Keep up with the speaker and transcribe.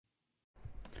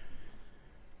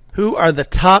Who are the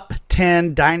top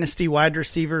 10 Dynasty wide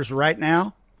receivers right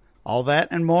now? All that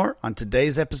and more on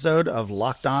today's episode of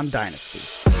Locked On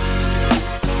Dynasty.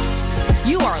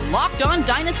 You are Locked On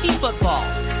Dynasty Football,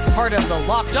 part of the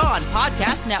Locked On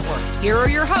Podcast Network. Here are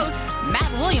your hosts,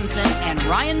 Matt Williamson and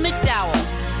Ryan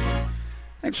McDowell.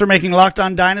 Thanks for making Locked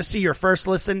On Dynasty your first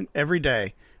listen every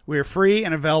day. We are free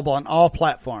and available on all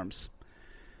platforms.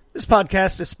 This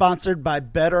podcast is sponsored by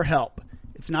BetterHelp.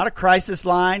 It's not a crisis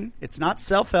line. It's not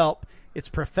self-help. It's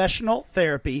professional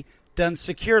therapy done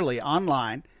securely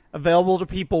online, available to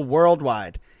people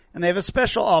worldwide. And they have a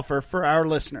special offer for our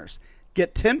listeners.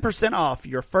 Get 10% off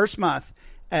your first month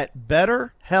at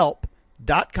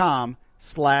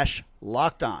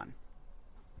betterhelp.com/lockedon.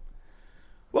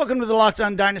 Welcome to the Locked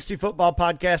On Dynasty Football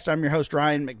Podcast. I'm your host,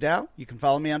 Ryan McDowell. You can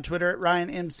follow me on Twitter at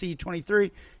RyanMC23.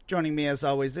 Joining me, as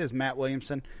always, is Matt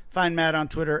Williamson. Find Matt on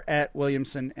Twitter at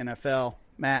WilliamsonNFL.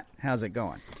 Matt, how's it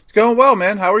going? It's going well,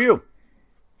 man. How are you?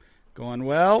 Going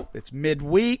well. It's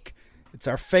midweek. It's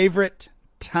our favorite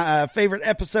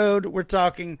episode. We're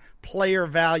talking player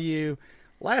value.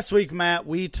 Last week, Matt,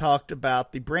 we talked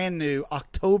about the brand new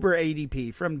October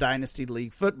ADP from Dynasty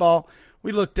League Football.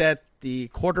 We looked at the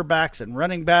quarterbacks and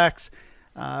running backs.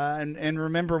 And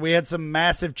remember, we had some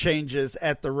massive changes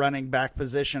at the running back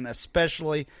position,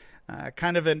 especially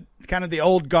kind of the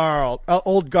old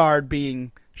guard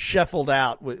being shuffled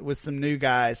out with some new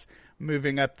guys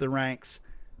moving up the ranks.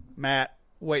 Matt,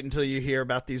 wait until you hear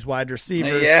about these wide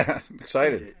receivers. Yeah, I'm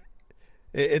excited.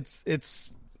 It's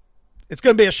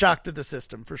going to be a shock to the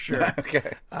system for sure.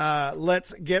 Okay.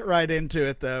 Let's get right into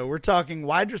it, though. We're talking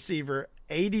wide receiver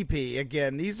ADP.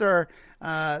 Again, these are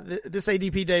this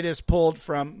ADP data is pulled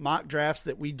from mock drafts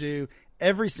that we do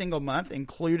every single month,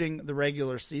 including the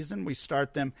regular season. We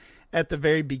start them at the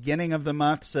very beginning of the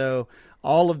month, so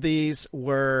all of these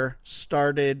were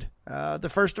started the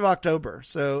 1st of October,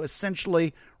 so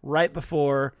essentially right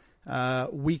before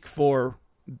Week 4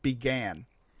 began.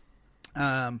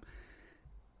 Ja'Marr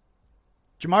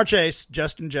Chase,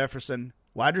 Justin Jefferson,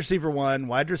 wide receiver 1,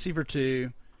 wide receiver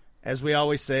 2. As we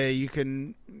always say, you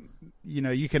can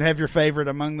have your favorite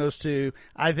among those two.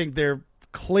 I think they're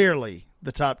clearly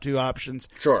the top two options.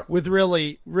 Sure. With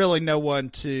really no one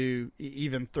to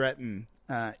even threaten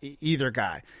either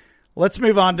guy. Let's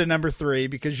move on to number 3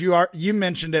 because you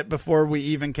mentioned it before we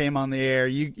even came on the air.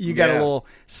 You got a little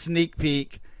sneak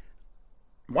peek.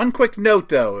 One quick note,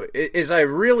 though, is I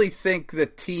really think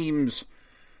that teams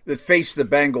that face the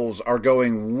Bengals are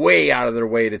going way out of their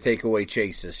way to take away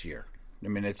Chase this year. I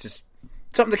mean, it's just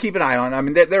something to keep an eye on. I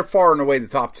mean, they're far and away the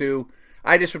top two.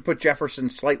 I just would put Jefferson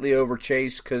slightly over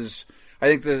Chase because I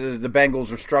think the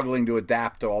Bengals are struggling to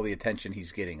adapt to all the attention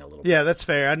he's getting a little bit. Yeah, that's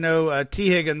fair. I know T.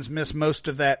 Higgins missed most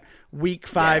of that Week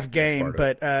 5 game,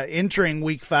 but entering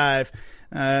Week 5,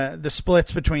 the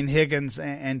splits between Higgins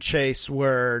and Chase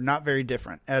were not very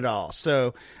different at all.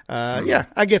 So, yeah,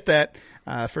 I get that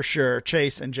for sure.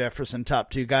 Chase and Jefferson, top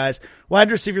two guys.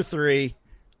 Wide receiver 3.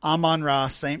 Amon-Ra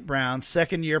St. Brown,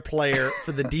 second-year player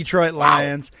for the Detroit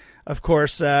Lions. Of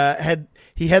course, he had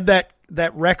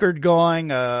that record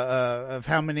going of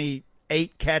how many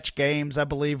 8-catch games, I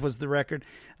believe, was the record.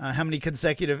 How many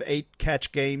consecutive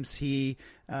 8-catch games he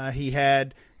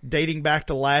had dating back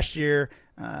to last year.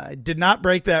 Did not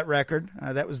break that record.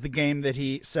 That was the game that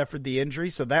he suffered the injury,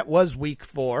 so that was Week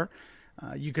 4.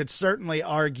 You could certainly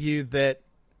argue that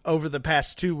over the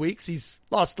past 2 weeks, he's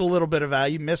lost a little bit of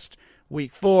value, missed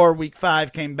Week 4, Week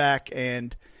 5 came back,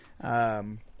 and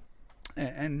you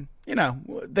know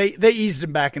they eased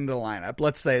him back into the lineup.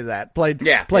 Let's say that played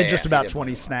just about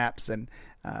 20 snaps, and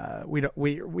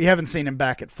we haven't seen him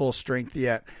back at full strength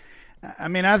yet. I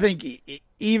mean, I think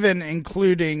even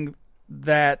including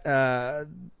that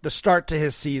the start to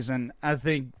his season, I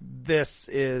think this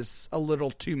is a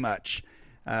little too much,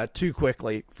 too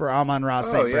quickly for Amon-Ra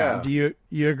St. Brown. Do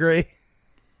you agree?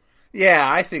 Yeah,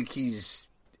 I think he's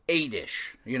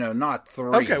 8-ish, not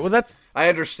 3. Okay, well I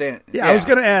understand. Yeah, I was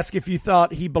going to ask if you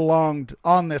thought he belonged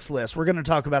on this list. We're going to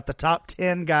talk about the top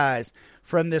 10 guys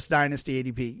from this Dynasty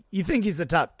ADP. You think he's the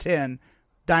top 10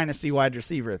 Dynasty wide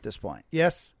receiver at this point?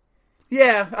 Yes?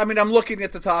 Yeah, I mean, I'm looking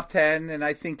at the top 10, and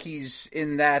I think he's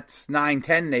in that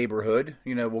 9-10 neighborhood.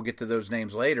 We'll get to those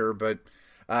names later, but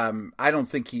I don't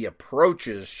think he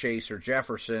approaches Chase or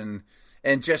Jefferson,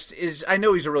 and just is. I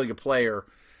know he's a really good player,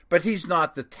 but he's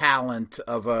not the talent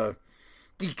of a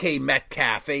DK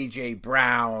Metcalf, A.J.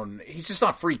 Brown. He's just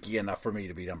not freaky enough for me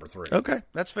to be number 3. Okay,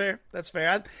 that's fair. I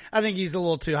think he's a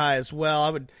little too high as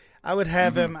well. I would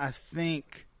have him, I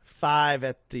think, 5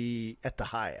 at the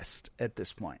highest at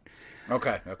this point.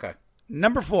 Okay.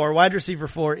 Number 4, wide receiver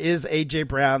 4, is A.J.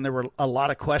 Brown. There were a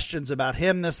lot of questions about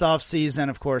him this offseason.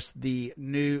 Of course, the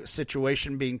new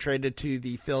situation being traded to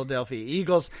the Philadelphia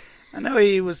Eagles. I know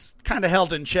he was kind of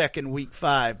held in check in Week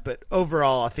 5, but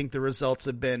overall I think the results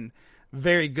have been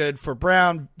very good for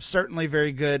Brown, certainly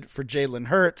very good for Jalen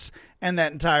Hurts and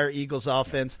that entire Eagles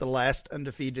offense, the last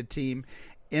undefeated team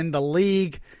in the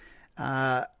league.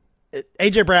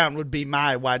 A.J. Brown would be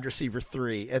my wide receiver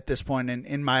 3 at this point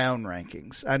in my own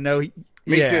rankings. I know, Me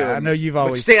too. I know you've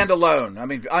always stand alone. I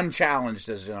mean, unchallenged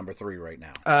as the number 3 right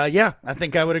now. Yeah, I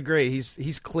think I would agree.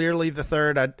 He's clearly the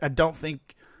third. I don't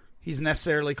think he's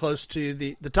necessarily close to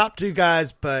the top 2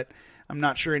 guys, but I'm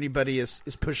not sure anybody is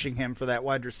pushing him for that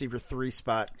wide receiver 3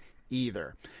 spot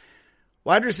either.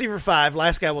 Wide receiver 5,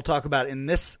 last guy we'll talk about in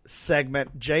this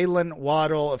segment, Jalen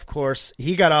Waddle. Of course,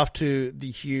 he got off to the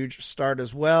huge start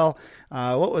as well.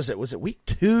 What was it? Was it week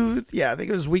 2? Yeah, I think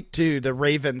it was week 2, the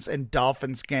Ravens and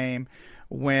Dolphins game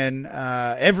when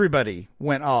everybody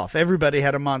went off. Everybody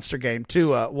had a monster game.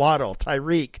 Tua, Waddle,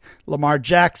 Tyreek, Lamar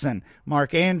Jackson,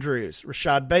 Mark Andrews,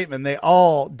 Rashad Bateman. They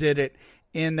all did it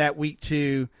in that week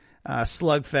 2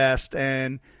 slugfest,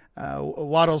 and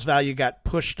Waddle's value got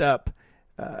pushed up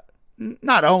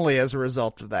not only as a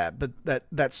result of that, but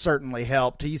that certainly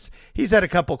helped. He's had a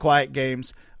couple quiet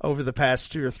games over the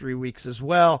past 2 or 3 weeks as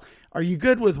well. Are you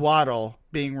good with Waddle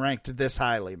being ranked this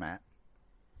highly, Matt?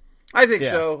 I think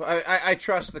so. I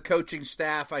trust the coaching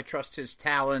staff. I trust his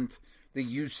talent, the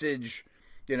usage.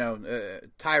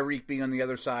 Tyreek being on the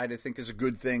other side, I think is a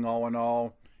good thing all in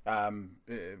all.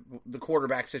 The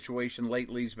quarterback situation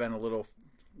lately has been a little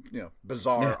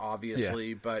bizarre,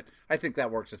 obviously, but I think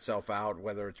that works itself out,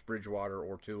 whether it's Bridgewater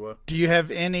or Tua. Do you have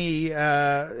any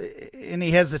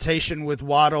hesitation with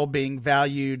Waddle being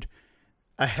valued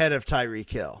ahead of Tyreek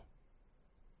Hill?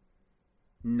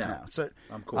 No. So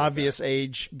I'm cool. Obvious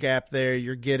age gap there.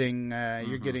 You're getting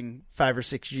you're getting 5 or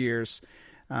 6 years,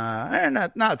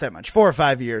 and not that much, 4 or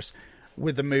 5 years,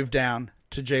 with the move down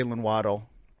to Jalen Waddle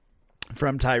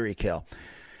from Tyreek Hill.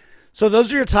 So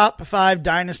those are your top 5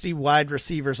 dynasty wide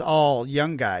receivers, all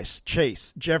young guys: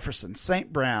 Chase, Jefferson,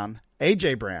 St. Brown,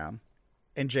 A.J. Brown,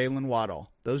 and Jalen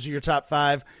Waddle. Those are your top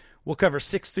 5. We'll cover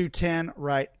 6 through 10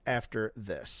 right after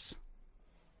this.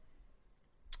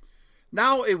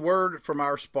 Now a word from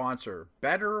our sponsor,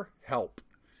 BetterHelp.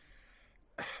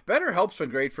 BetterHelp's been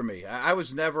great for me. I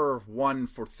was never one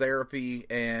for therapy,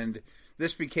 and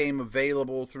this became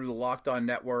available through the Locked On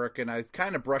Network, and I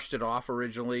kind of brushed it off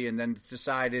originally, and then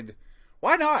decided,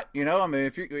 why not? I mean,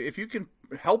 if you can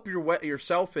help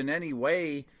yourself in any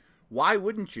way, why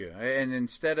wouldn't you? And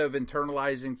instead of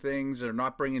internalizing things or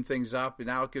not bringing things up,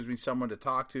 now it gives me someone to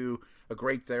talk to, a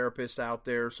great therapist out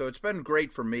there. So it's been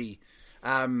great for me.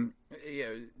 One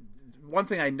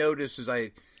thing I noticed is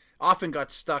I often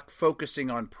got stuck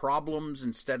focusing on problems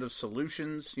instead of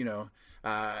solutions,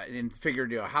 and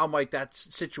figured, how might that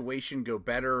situation go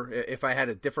better if I had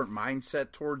a different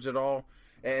mindset towards it all.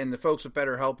 And the folks at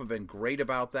BetterHelp have been great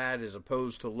about that, as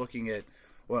opposed to looking at,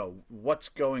 what's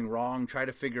going wrong, try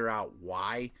to figure out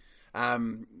why.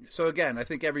 So again, I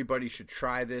think everybody should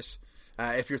try this.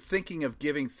 If you're thinking of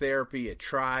giving therapy a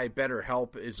try,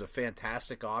 BetterHelp is a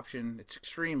fantastic option. It's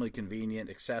extremely convenient,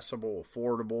 accessible,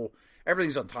 affordable.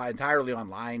 Everything's entirely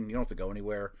online. You don't have to go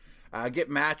anywhere.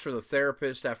 Get matched with a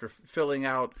therapist after filling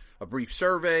out a brief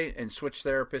survey, and switch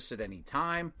therapists at any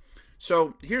time.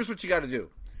 So here's what you got to do.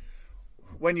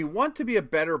 When you want to be a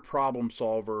better problem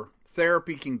solver,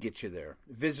 therapy can get you there.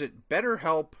 Visit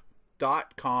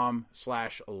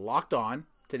BetterHelp.com/lockedon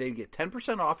today to get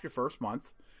 10% off your first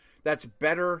month. That's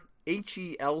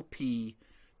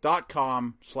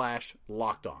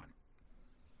BetterHelp.com/lockedon.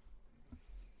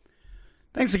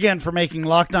 Thanks again for making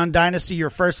Locked On Dynasty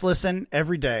your first listen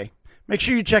every day. Make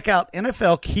sure you check out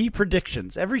NFL Key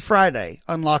Predictions every Friday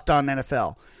on Locked On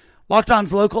NFL. Locked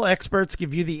On's local experts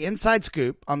give you the inside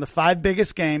scoop on the 5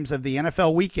 biggest games of the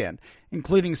NFL weekend,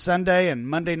 including Sunday and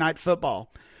Monday Night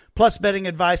Football, plus betting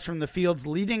advice from the field's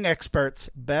leading experts,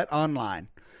 Bet Online.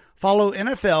 Follow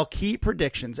NFL Key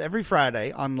Predictions every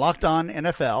Friday on Locked On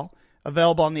NFL,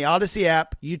 available on the Odyssey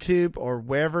app, YouTube, or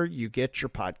wherever you get your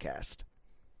podcast.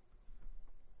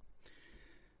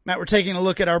 Matt, we're taking a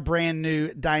look at our brand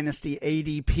new Dynasty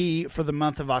ADP for the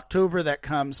month of October. That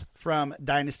comes from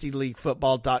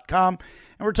DynastyLeagueFootball.com.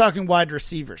 And we're talking wide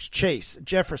receivers. Chase,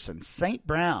 Jefferson, St.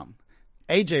 Brown,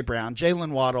 A.J. Brown,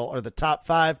 Jalen Waddle are the top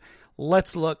 5.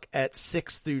 Let's look at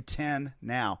 6 through 10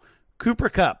 now. Cooper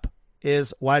Kupp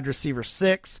is wide receiver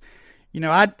 6.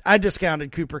 I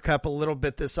discounted Cooper Kupp a little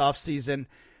bit this offseason,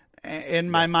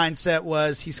 and my mindset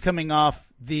was he's coming off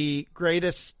the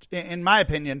greatest, in my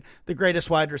opinion, the greatest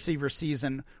wide receiver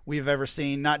season we've ever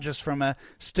seen, not just from a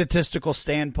statistical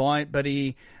standpoint, but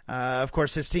he, of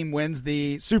course, his team wins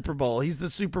the Super Bowl. He's the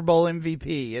Super Bowl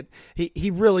MVP.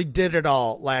 He really did it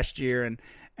all last year,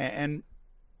 and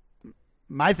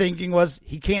my thinking was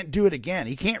he can't do it again.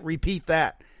 He can't repeat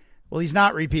that. Well, he's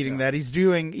not repeating that. He's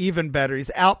doing even better.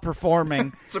 He's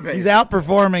outperforming. He's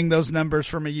outperforming those numbers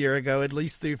from a year ago, at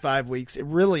least through 5 weeks. It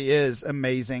really is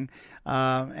amazing.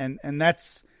 And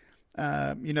that's,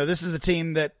 this is a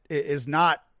team that is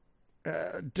not,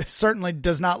 certainly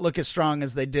does not look as strong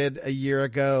as they did a year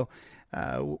ago,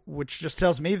 which just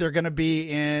tells me they're going to be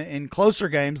in closer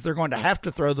games. They're going to have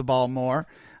to throw the ball more.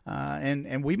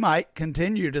 And we might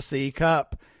continue to see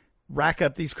Kupp rack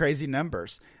up these crazy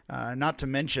numbers. Not to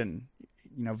mention,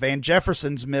 Van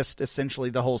Jefferson's missed essentially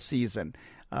the whole season.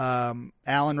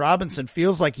 Allen Robinson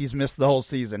feels like he's missed the whole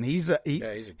season. He's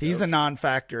a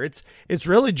non-factor. It's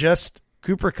really just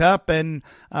Cooper Kupp and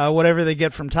whatever they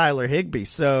get from Tyler Higbee.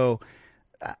 So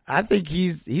I think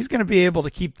he's going to be able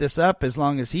to keep this up as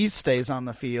long as he stays on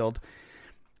the field.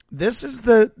 This is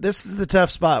the tough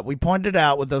spot. We pointed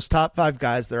out with those top 5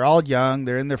 guys, they're all young.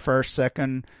 They're in their first,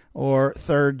 second, or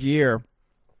third year.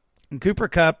 And Cooper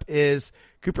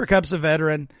Kupp's a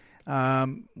veteran.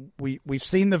 We've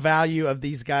seen the value of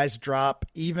these guys drop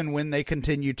even when they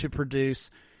continue to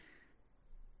produce.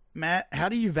 Matt, how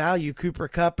do you value Cooper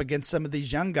Kupp against some of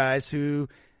these young guys who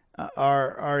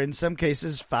are in some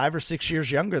cases 5 or 6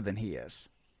 years younger than he is?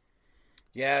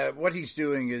 Yeah, what he's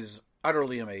doing is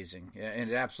utterly amazing, and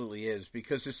it absolutely is,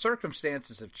 because his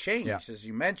circumstances have changed, as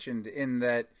you mentioned, in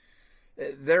that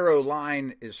their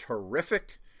O-line is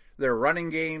horrific. Their running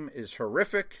game is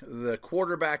horrific. The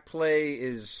quarterback play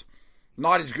is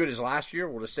not as good as last year,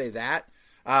 we'll just say that.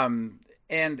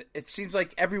 And it seems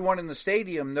like everyone in the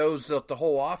stadium knows that the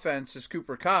whole offense is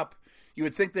Cooper Kupp. You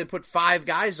would think they'd put 5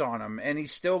 guys on him, and he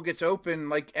still gets open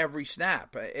like every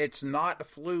snap. It's not a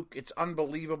fluke. It's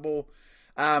unbelievable.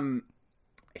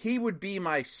 He would be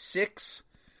my 6.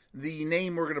 The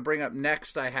name we're going to bring up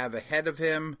next I have ahead of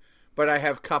him, but I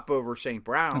have Kupp over St.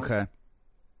 Brown. Okay.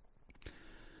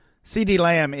 CeeDee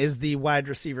Lamb is the wide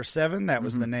receiver 7. That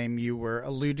was the name you were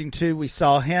alluding to. We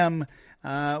saw him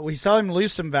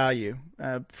lose some value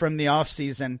from the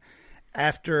offseason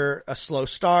after a slow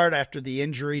start, after the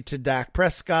injury to Dak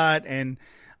Prescott. And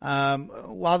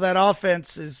while that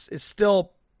offense is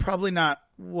still probably not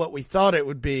what we thought it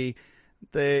would be,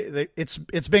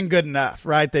 it's been good enough,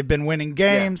 right? They've been winning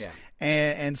games,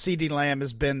 and CeeDee Lamb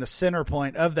has been the center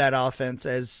point of that offense,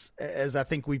 as I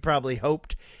think we probably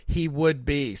hoped he would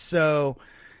be. So,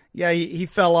 yeah, he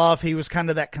fell off. He was kind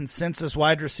of that consensus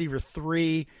wide receiver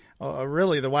 3,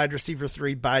 really the wide receiver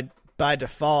 3 by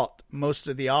default most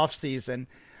of the offseason,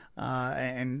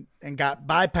 and got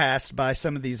bypassed by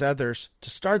some of these others to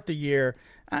start the year.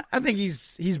 I think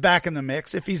he's back in the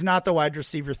mix. If he's not the wide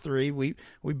receiver 3, we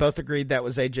both agreed that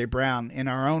was A.J. Brown in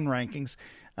our own rankings.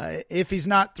 If he's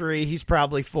not 3, he's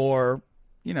probably 4.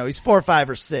 He's 4, 5,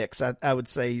 or 6. I would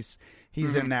say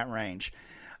he's in that range.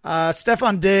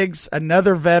 Stephon Diggs,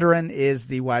 another veteran, is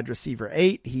the wide receiver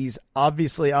 8. He's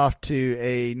obviously off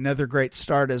to another great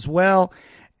start as well.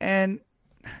 And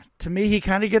to me, he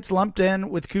kind of gets lumped in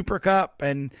with Cooper Kupp.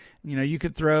 And, you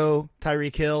could throw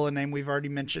Tyreek Hill, a name we've already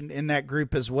mentioned, in that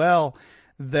group as well,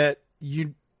 that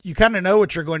you kind of know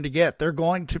what you're going to get. They're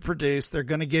going to produce. They're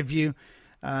going to give you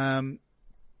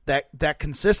that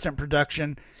consistent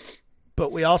production.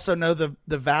 But we also know the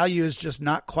value is just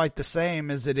not quite the same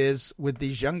as it is with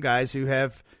these young guys who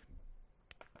have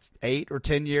 8 or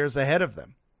 10 years ahead of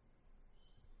them.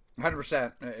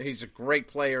 100%. He's a great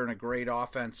player and a great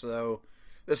offense, though.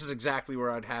 This is exactly where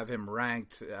I'd have him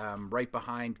ranked, right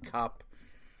behind Kupp,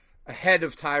 ahead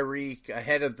of Tyreek,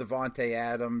 ahead of Devontae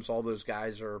Adams. All those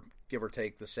guys are, give or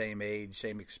take, the same age,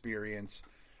 same experience.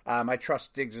 I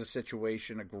trust Diggs'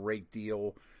 situation a great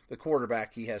deal. The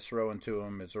quarterback he has thrown to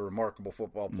him is a remarkable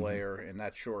football player, and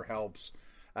that sure helps.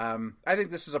 I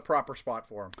think this is a proper spot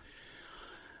for him.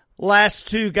 Last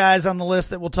 2 guys on the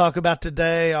list that we'll talk about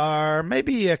today are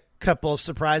maybe a couple of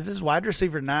surprises. Wide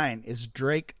receiver 9 is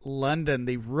Drake London,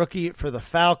 the rookie for the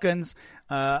Falcons.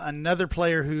 Another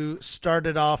player who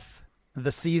started off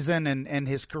the season and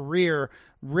his career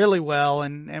really well,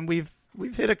 and we've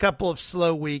hit a couple of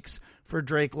slow weeks for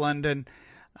Drake London.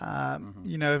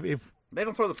 If they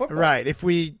don't throw the football. Right. If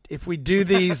we do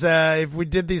these, if we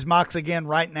did these mocks again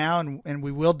right now, and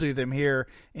we will do them here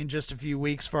in just a few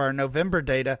weeks for our November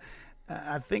data,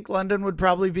 I think London would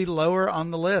probably be lower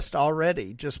on the list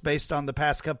already, just based on the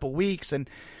past couple weeks. And,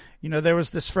 there was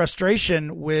this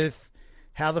frustration with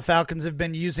how the Falcons have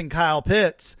been using Kyle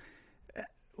Pitts.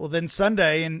 Well, then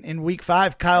Sunday in week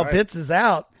 5, Kyle Pitts is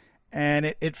out,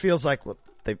 and it feels like, well,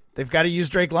 they've got to use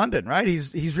Drake London, right?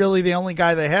 He's really the only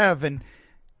guy they have, and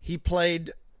he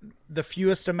played the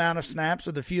fewest amount of snaps,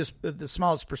 or the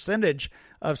smallest percentage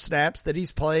of snaps that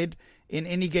he's played in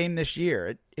any game this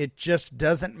year. It just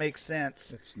doesn't make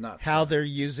sense how they're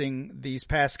using these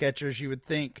pass catchers. You would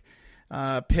think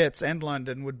Pitts and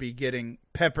London would be getting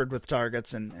peppered with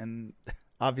targets, and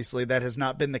obviously that has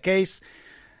not been the case.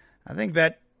 I think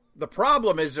that the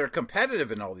problem is they're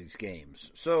competitive in all these games.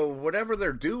 So whatever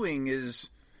they're doing is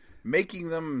making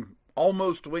them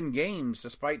almost win games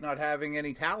despite not having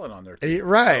any talent on their team.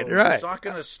 Right. It's not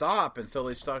going to stop until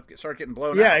they start getting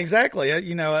blown out. Yeah, exactly.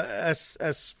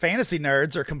 Us fantasy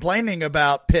nerds are complaining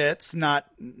about Pitts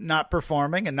not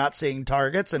performing and not seeing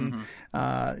targets, and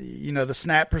the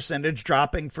snap percentage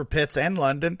dropping for Pitts and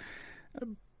London.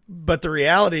 But the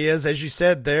reality is, as you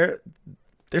said, they're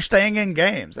staying in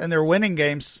games and they're winning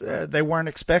games they weren't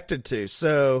expected to.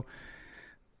 So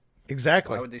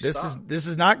exactly, this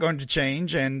is not going to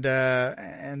change. And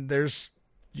there's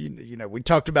we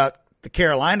talked about the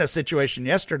Carolina situation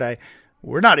yesterday.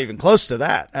 We're not even close to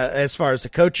that as far as the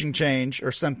coaching change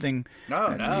or something.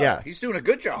 No, yeah, he's doing a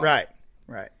good job. Right.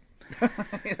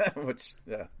 Which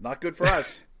not good for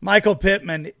us. Michael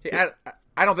Pittman.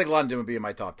 I don't think London would be in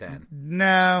my top 10.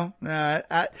 No.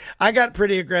 I got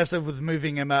pretty aggressive with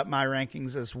moving him up my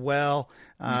rankings as well.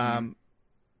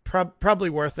 Probably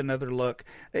worth another look.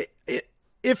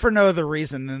 If for no other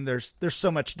reason, then there's so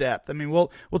much depth. I mean,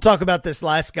 we'll talk about this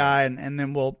last guy, and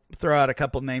then we'll throw out a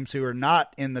couple names who are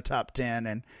not in the top 10.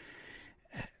 And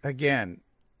again,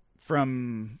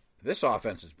 from this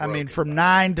offense is broken, from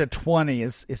 9 to 20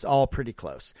 is all pretty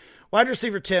close. Wide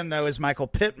receiver 10, though, is Michael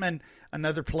Pittman,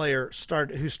 another player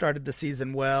who started the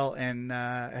season well and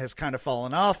has kind of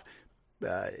fallen off.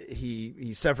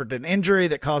 He suffered an injury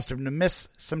that caused him to miss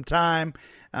some time.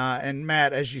 And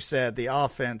Matt, as you said, the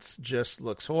offense just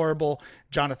looks horrible.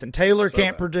 Jonathan Taylor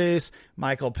can't produce.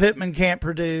 Michael Pittman can't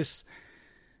produce.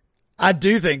 I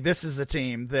do think this is a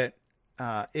team that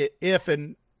it's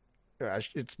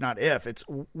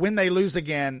when they lose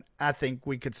again, I think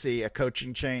we could see a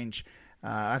coaching change.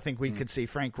 I think we could see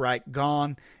Frank Reich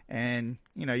gone. And,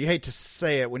 you hate to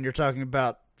say it when you're talking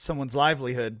about someone's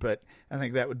livelihood, but I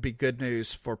think that would be good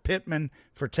news for Pittman,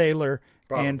 for Taylor,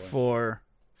 and for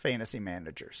fantasy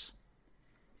managers.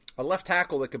 A left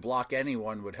tackle that could block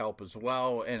anyone would help as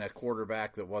well, and a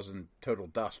quarterback that wasn't total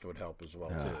dust would help as well,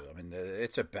 too. I mean,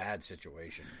 it's a bad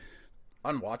situation.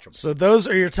 Unwatchable. So those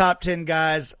are your top 10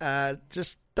 guys.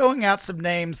 Just throwing out some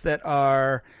names that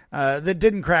are that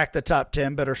didn't crack the top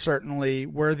 10, but are certainly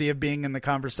worthy of being in the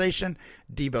conversation.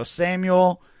 Deebo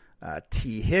Samuel,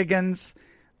 T. Higgins.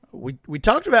 We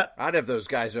talked about. I'd have those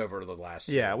guys over the last.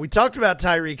 Yeah, we talked about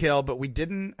Tyreek Hill, but we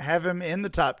didn't have him in the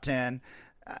top 10.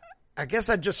 I guess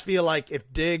I just feel like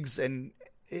if Diggs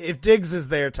is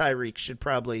there, Tyreek should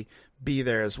probably be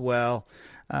there as well.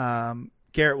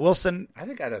 Garrett Wilson. I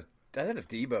think I'd have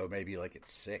Deebo maybe like at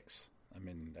 6. I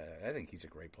mean, I think he's a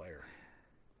great player.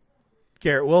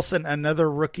 Garrett Wilson, another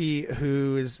rookie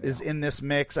who is in this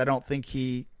mix. I don't think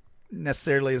he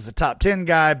necessarily is a top 10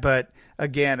 guy, but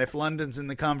again, if London's in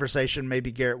the conversation,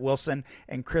 maybe Garrett Wilson,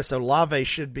 and Chris Olave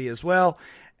should be as well.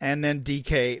 And then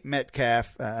DK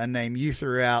Metcalf, a name you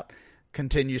threw out,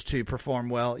 continues to perform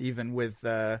well, even with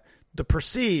the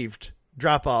perceived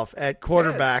drop-off at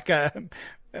quarterback.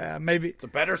 Maybe it's a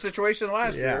better situation than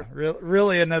last year.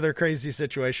 Really another crazy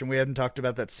situation. We haven't talked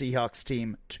about that Seahawks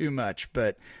team too much,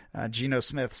 but Geno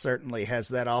Smith certainly has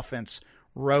that offense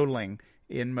rolling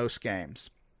in most games.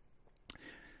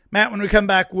 Matt, when we come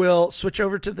back, we'll switch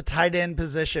over to the tight end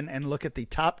position and look at the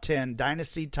top 10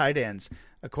 dynasty tight ends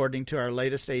according to our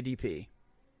latest ADP.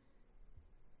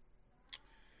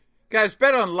 Guys,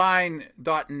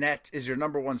 betonline.net is your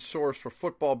number one source for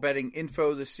football betting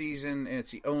info this season, and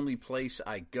it's the only place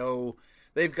I go.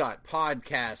 They've got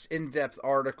podcasts, in-depth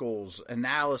articles,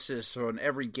 analysis on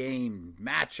every game,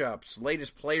 matchups,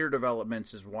 latest player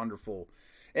developments is wonderful.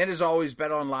 And as always,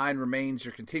 BetOnline remains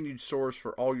your continued source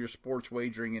for all your sports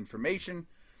wagering information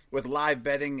with live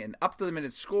betting and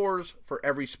up-to-the-minute scores for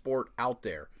every sport out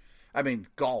there. I mean,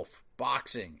 golf,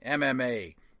 boxing,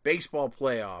 MMA, baseball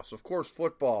playoffs, of course,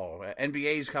 football,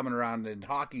 NBA's coming around, and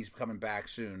hockey's coming back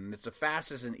soon. And it's the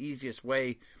fastest and easiest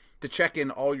way to check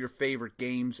in all your favorite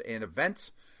games and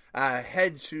events.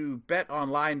 Head to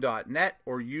betonline.net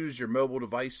or use your mobile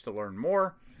device to learn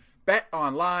more.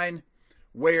 BetOnline,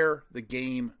 where the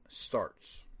game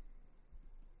starts.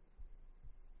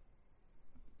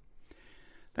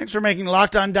 Thanks for making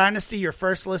Locked On Dynasty your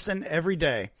first listen every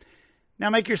day. Now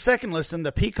make your second listen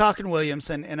the Peacock and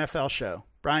Williamson NFL Show.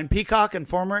 Brian Peacock and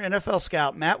former NFL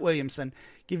scout Matt Williamson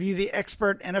give you the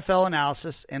expert NFL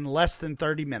analysis in less than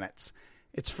 30 minutes.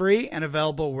 It's free and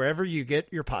available wherever you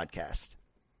get your podcast.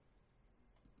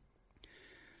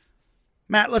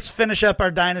 Matt, let's finish up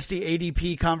our Dynasty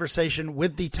ADP conversation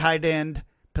with the tight end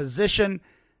position.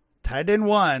 Tight end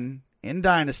 1 in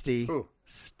Dynasty,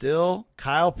 still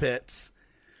Kyle Pitts.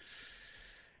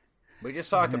 We just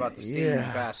talked about the steaming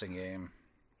passing game,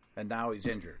 and now he's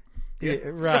injured. Yeah,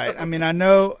 right. I mean, I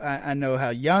know how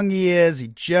young he is. He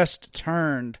just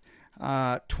turned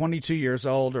 22 years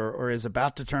old, or is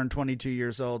about to turn 22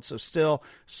 years old. So still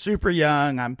super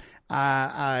young.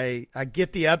 I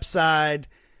get the upside.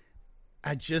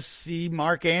 I just see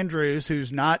Mark Andrews,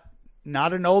 who's not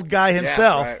an old guy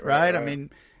himself, right? I mean,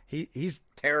 he's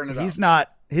tearing it up. He's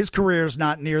not. His career's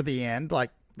not near the end, like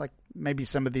maybe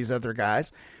some of these other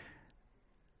guys.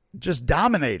 Just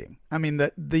dominating. I mean,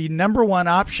 the number one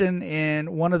option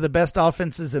in one of the best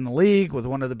offenses in the league with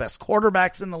one of the best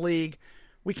quarterbacks in the league.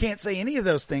 We can't say any of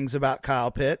those things about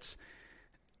Kyle Pitts.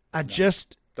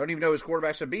 Just don't even know who his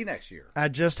quarterback's going to be next year. I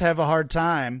just have a hard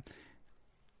time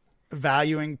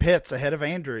valuing Pitts ahead of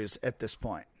Andrews at this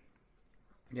point.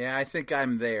 Yeah, I think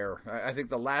I'm there. I think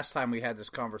the last time we had this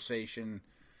conversation,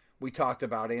 we talked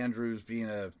about Andrews being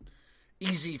a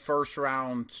easy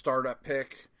first-round startup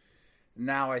pick.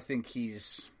 Now I think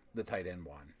he's the tight end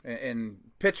 1. And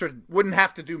Pitts wouldn't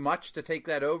have to do much to take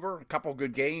that over. A couple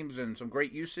good games and some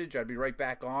great usage. I'd be right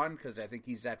back on because I think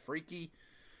he's that freaky.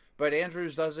 But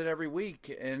Andrews does it every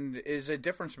week and is a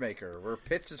difference maker where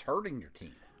Pitts is hurting your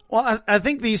team. Well, I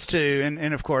think these two,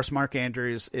 and of course Mark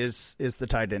Andrews is the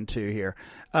tight end 2 here.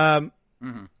 I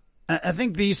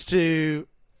think these two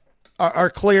are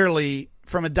clearly,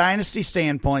 from a dynasty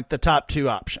standpoint, the top 2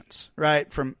 options, right?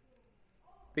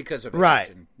 Because of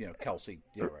Kelsey.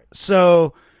 Yeah, right.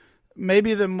 So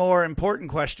maybe the more important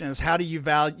question is, how do you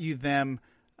value them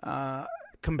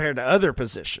compared to other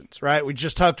positions, right? We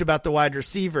just talked about the wide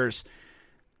receivers,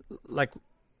 like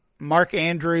Mark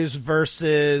Andrews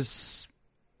versus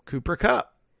Cooper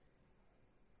Kupp.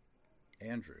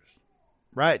 Andrews.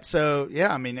 Right. So,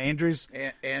 yeah, I mean, Andrews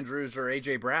or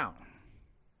A.J. Brown.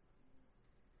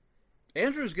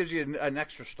 Andrews gives you an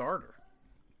extra starter.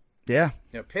 Yeah.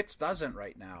 Pitts doesn't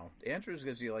right now. Andrews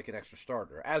gives you like an extra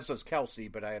starter, as does Kelsey,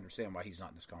 but I understand why he's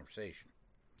not in this conversation.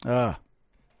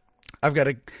 I've got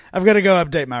to go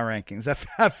update my rankings.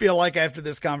 I feel like after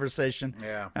this conversation,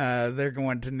 they're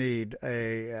going to need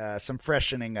some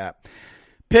freshening up.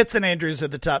 Pitts and Andrews are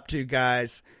the top 2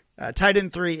 guys. Tight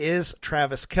end 3 is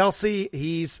Travis Kelce.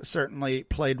 He's certainly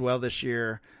played well this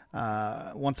year.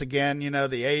 Once again,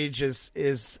 the age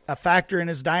is a factor in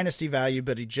his dynasty value,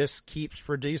 but he just keeps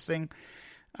producing.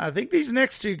 I think these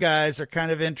next 2 guys are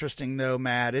kind of interesting, though,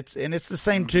 Matt. It's the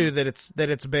same 2 that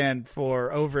it's been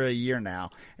for over a year now.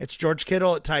 It's George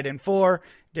Kittle at tight end 4,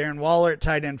 Darren Waller at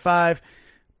tight end 5.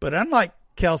 But unlike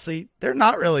Kelce, they're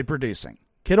not really producing.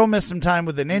 Kittle missed some time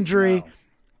with an injury,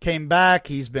 came back.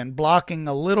 He's been blocking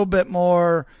a little bit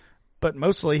more, but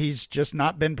mostly he's just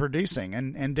not been producing.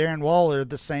 And Darren Waller,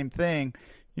 the same thing.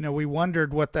 We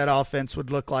wondered what that offense would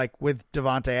look like with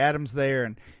Devontae Adams there,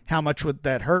 and how much would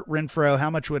that hurt Renfro? How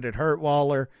much would it hurt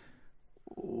Waller?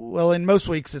 Well, in most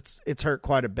weeks, it's hurt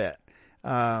quite a bit.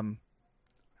 I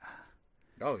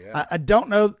don't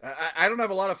know. I don't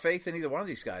have a lot of faith in either one of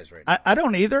these guys right now. I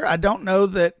don't either. I don't know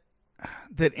that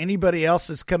anybody else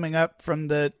is coming up from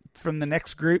the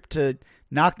next group to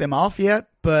knock them off yet,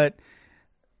 but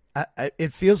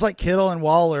it feels like Kittle and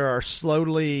Waller are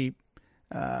slowly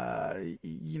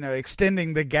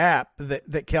extending the gap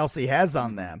that Kelsey has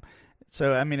on them.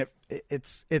 So, I mean,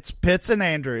 it's Pitts and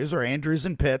Andrews, or Andrews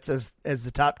and Pitts as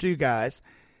the top 2 guys.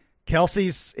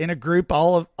 Kelsey's in a group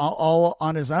all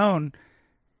on his own,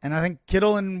 and I think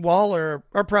Kittle and Waller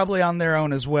are probably on their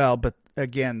own as well. But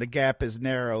again, the gap is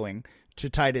narrowing to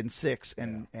tight end 6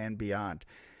 and beyond.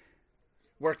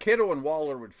 Where Kittle and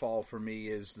Waller would fall for me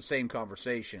is the same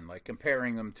conversation, like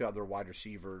comparing them to other wide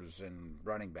receivers and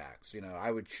running backs.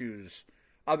 I would choose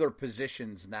other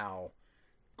positions now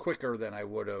quicker than I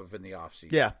would have in the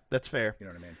offseason. Yeah, that's fair. You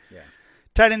know what I mean? Yeah.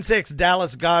 Tight end 6,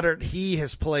 Dallas Goedert. He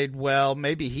has played well.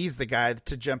 Maybe he's the guy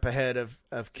to jump ahead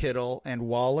of Kittle and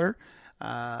Waller.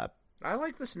 I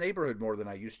like this neighborhood more than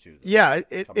I used to. Yeah,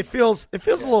 it feels a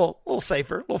little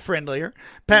safer, a little friendlier.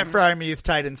 Pat Freiermuth,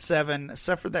 tight end 7,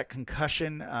 suffered that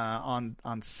concussion on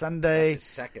Sunday. That's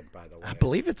his second, by the way. I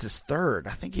believe it's his third.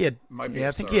 I think he had.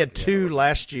 He had 2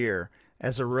 last year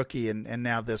as a rookie, and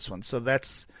now this one. So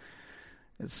that's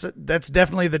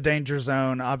definitely the danger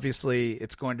zone. Obviously,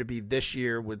 it's going to be this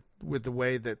year with the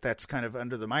way that's kind of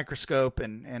under the microscope,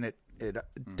 and It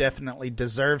definitely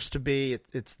deserves to be.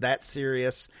 It's that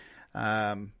serious.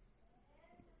 But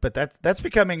that's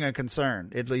becoming a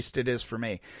concern. At least it is for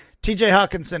me. TJ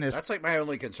Hawkinson is... That's like my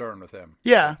only concern with him.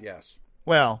 Yeah. Yes.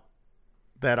 Well,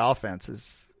 that offense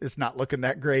is not looking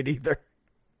that great either.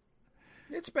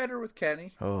 It's better with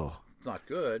Kenny. Oh. It's not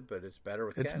good, but it's better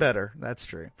with Kenny. It's better. That's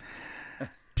true.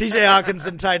 TJ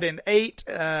Hawkinson, tight end 8.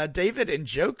 David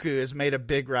Njoku has made a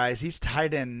big rise. He's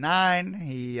tight end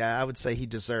 9. I would say he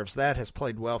deserves that. Has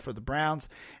played well for the Browns.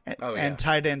 And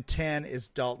tight end 10 is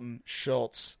Dalton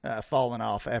Schultz, falling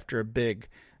off after a big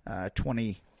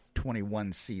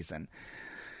 2021 season.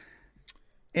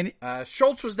 And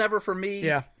Schultz was never for me.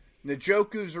 Yeah.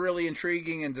 Njoku's really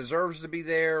intriguing and deserves to be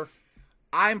there.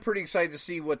 I'm pretty excited to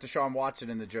see what Deshaun Watson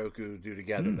and Njoku do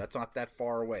together. That's not that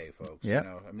far away, folks. Yep.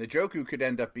 Njoku could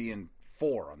end up being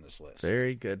 4 on this list.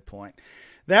 Very good point.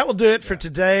 That will do it for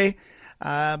today.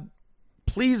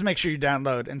 Please make sure you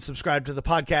download and subscribe to the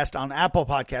podcast on Apple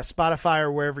Podcasts, Spotify,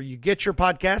 or wherever you get your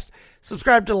podcast.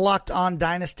 Subscribe to the Locked On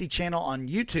Dynasty channel on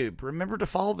YouTube. Remember to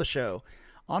follow the show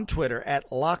on Twitter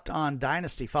at Locked On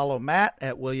Dynasty. Follow Matt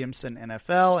at Williamson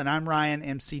NFL, and I'm Ryan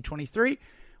MC23.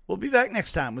 We'll be back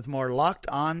next time with more Locked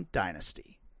On Dynasty.